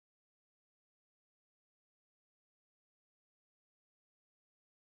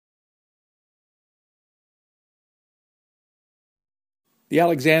The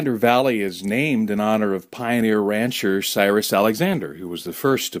Alexander Valley is named in honor of pioneer rancher Cyrus Alexander, who was the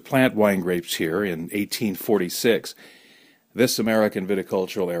first to plant wine grapes here in 1846. This American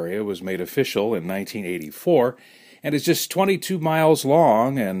viticultural area was made official in 1984 and is just 22 miles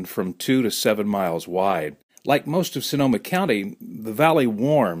long and from 2 to 7 miles wide. Like most of Sonoma County, the valley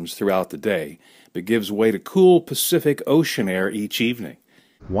warms throughout the day, but gives way to cool Pacific Ocean air each evening.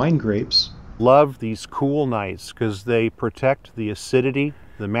 Wine grapes love these cool nights because they protect the acidity,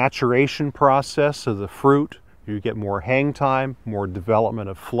 the maturation process of the fruit. You get more hang time, more development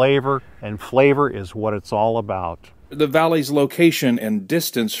of flavor, and flavor is what it's all about. The valley's location and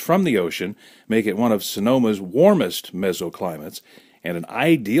distance from the ocean make it one of Sonoma's warmest mesoclimates and an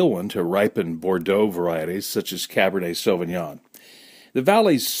ideal one to ripen Bordeaux varieties such as Cabernet Sauvignon. The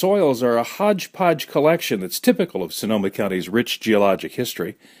valley's soils are a hodgepodge collection that's typical of Sonoma County's rich geologic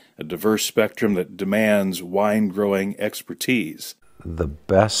history, a diverse spectrum that demands wine-growing expertise. The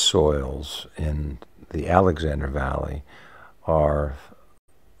best soils in the Alexander Valley are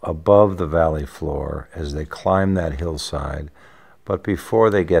above the valley floor as they climb that hillside, but before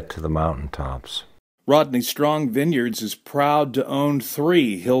they get to the mountaintops. Rodney Strong Vineyards is proud to own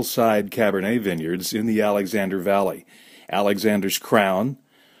 3 hillside Cabernet vineyards in the Alexander Valley: Alexander's Crown,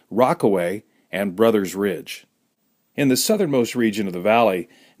 Rockaway, and Brothers Ridge. In the southernmost region of the valley,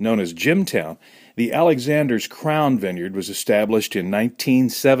 known as Jimtown, the Alexander's Crown Vineyard was established in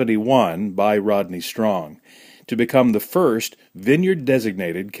 1971 by Rodney Strong to become the first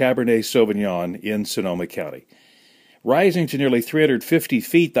vineyard-designated Cabernet Sauvignon in Sonoma County. Rising to nearly 350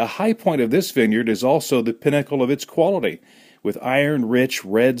 feet, the high point of this vineyard is also the pinnacle of its quality, with iron-rich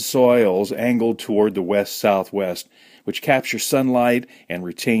red soils angled toward the west-southwest, which capture sunlight and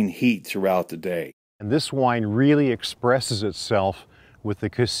retain heat throughout the day. And this wine really expresses itself with the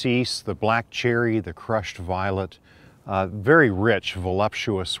cassis, the black cherry, the crushed violet. Very rich,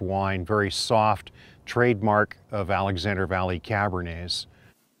 voluptuous wine, very soft, trademark of Alexander Valley Cabernets.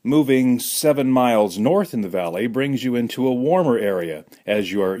 Moving 7 miles north in the valley brings you into a warmer area,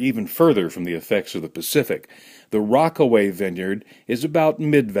 as you are even further from the effects of the Pacific. The Rockaway Vineyard is about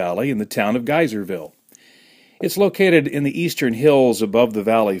mid-valley in the town of Geyserville. It's located in the eastern hills above the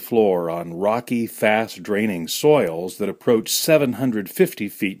valley floor on rocky, fast-draining soils that approach 750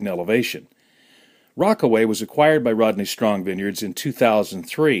 feet in elevation. Rockaway was acquired by Rodney Strong Vineyards in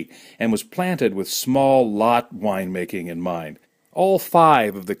 2003 and was planted with small lot winemaking in mind. All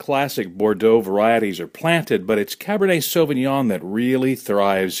 5 of the classic Bordeaux varieties are planted, but it's Cabernet Sauvignon that really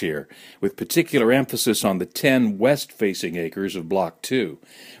thrives here, with particular emphasis on the 10 west-facing acres of Block 2.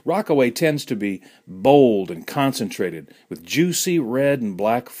 Rockaway tends to be bold and concentrated, with juicy red and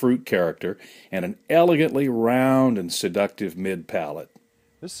black fruit character and an elegantly round and seductive mid-palate.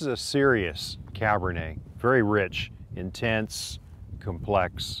 This is a serious Cabernet, very rich, intense,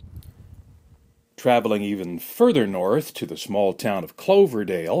 complex. Traveling even further north to the small town of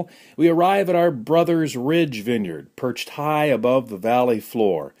Cloverdale, we arrive at our Brothers Ridge Vineyard, perched high above the valley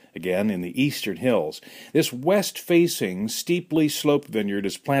floor, again in the eastern hills. This west-facing, steeply sloped vineyard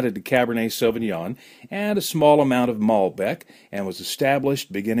is planted to Cabernet Sauvignon and a small amount of Malbec and was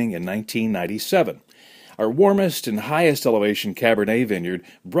established beginning in 1997. Our warmest and highest elevation Cabernet vineyard,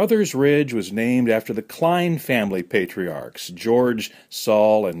 Brothers Ridge, was named after the Klein family patriarchs, George,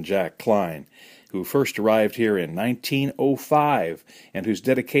 Saul, and Jack Klein, who first arrived here in 1905 and whose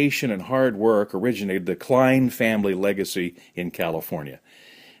dedication and hard work originated the Klein family legacy in California.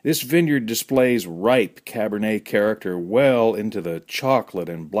 This vineyard displays ripe Cabernet character well into the chocolate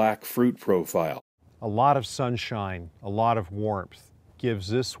and black fruit profile. A lot of sunshine, a lot of warmth gives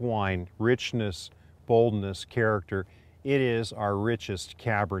this wine richness, boldness, character. It is our richest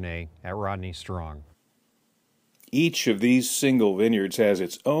Cabernet at Rodney Strong. Each of these single vineyards has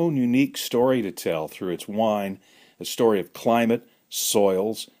its own unique story to tell through its wine, a story of climate,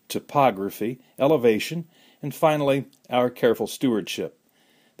 soils, topography, elevation, and finally, our careful stewardship.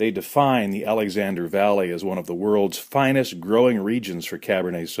 They define the Alexander Valley as one of the world's finest growing regions for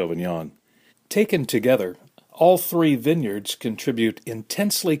Cabernet Sauvignon. Taken together, all 3 vineyards contribute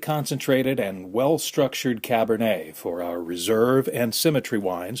intensely concentrated and well-structured Cabernet for our reserve and symmetry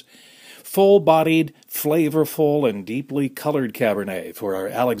wines, full-bodied, flavorful, and deeply colored Cabernet for our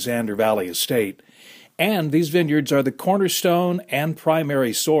Alexander Valley estate. And these vineyards are the cornerstone and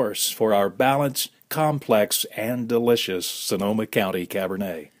primary source for our balanced, complex, and delicious Sonoma County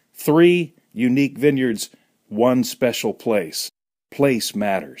Cabernet. 3 unique vineyards, 1 special place. Place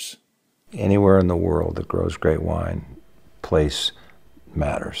matters. Anywhere in the world that grows great wine, place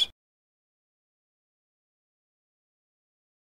matters.